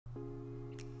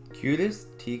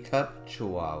Cutest teacup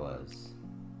chihuahuas.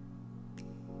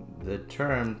 The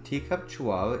term teacup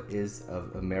chihuahua is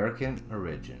of American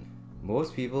origin.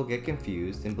 Most people get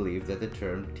confused and believe that the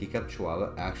term teacup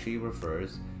chihuahua actually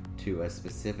refers to a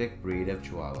specific breed of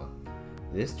chihuahua.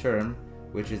 This term,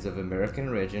 which is of American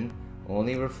origin,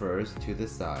 only refers to the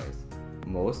size.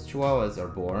 Most chihuahuas are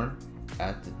born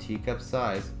at the teacup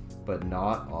size, but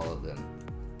not all of them.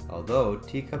 Although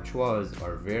teacup chihuahuas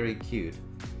are very cute,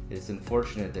 it is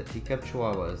unfortunate that teacup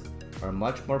chihuahuas are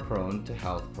much more prone to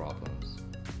health problems.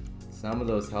 Some of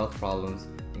those health problems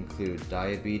include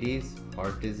diabetes,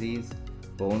 heart disease,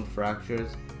 bone fractures,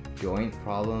 joint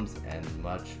problems, and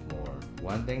much more.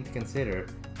 One thing to consider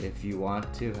if you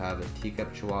want to have a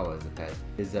teacup chihuahua as a pet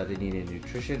is that they need a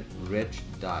nutrition-rich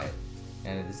diet,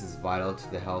 and this is vital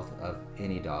to the health of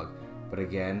any dog. But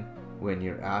again, when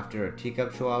you're after a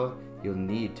teacup chihuahua, you'll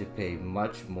need to pay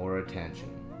much more attention.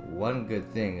 One good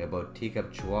thing about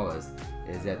teacup chihuahuas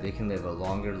is that they can live a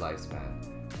longer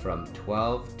lifespan, from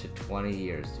 12 to 20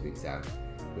 years to be exact,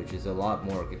 which is a lot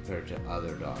more compared to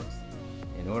other dogs.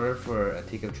 In order for a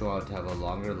teacup chihuahua to have a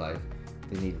longer life,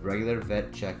 they need regular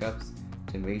vet checkups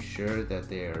to make sure that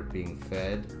they are being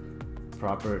fed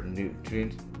proper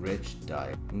nutrient-rich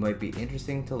diet. It might be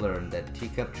interesting to learn that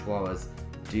teacup chihuahuas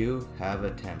do have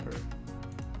a temper.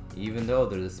 Even though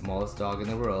they're the smallest dog in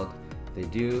the world, they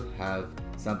do have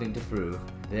something to prove.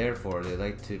 Therefore, they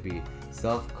like to be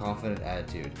self-confident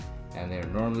attitude, and they're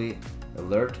normally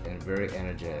alert and very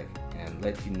energetic and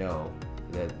let you know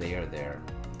that they are there.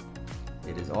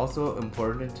 It is also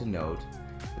important to note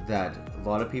that a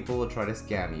lot of people will try to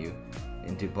scam you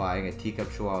into buying a teacup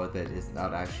chihuahua that is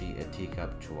not actually a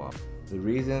teacup chihuahua. The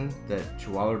reason that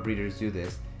chihuahua breeders do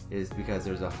this is because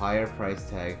there's a higher price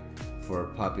tag for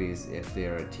puppies if they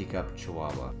are a teacup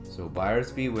chihuahua. So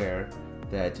buyers beware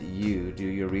that you do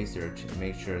your research and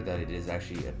make sure that it is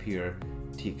actually a pure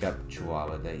teacup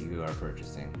chihuahua that you are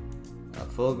purchasing. A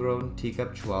full-grown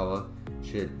teacup chihuahua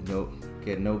should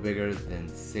get no bigger than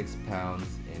 6 pounds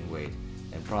in weight,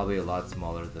 and probably a lot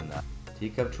smaller than that.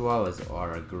 Teacup chihuahuas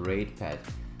are a great pet,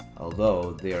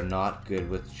 although they are not good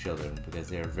with children because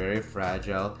they are very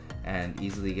fragile and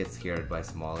easily get scared by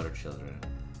smaller children.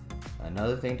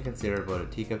 Another thing to consider about a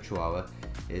teacup chihuahua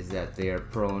is that they are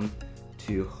prone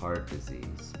to heart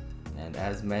disease. And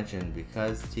as mentioned,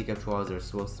 because teacup chihuahuas are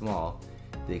so small,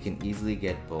 they can easily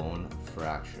get bone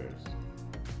fractures.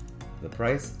 The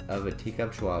price of a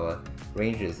teacup chihuahua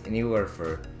ranges anywhere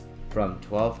from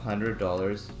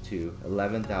 $1,200 to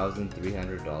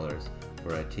 $11,300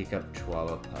 for a teacup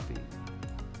chihuahua puppy.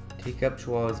 Teacup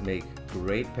chihuahuas make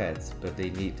great pets, but they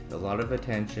need a lot of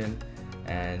attention,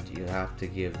 and you have to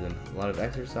give them a lot of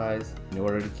exercise in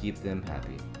order to keep them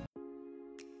happy.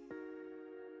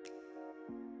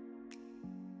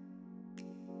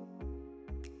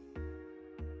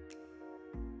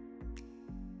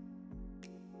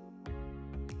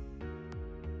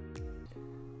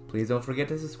 Please don't forget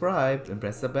to subscribe and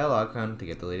press the bell icon to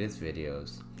get the latest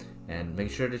videos. And make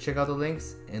sure to check out the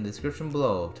links in the description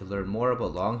below to learn more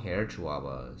about long-haired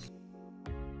chihuahuas.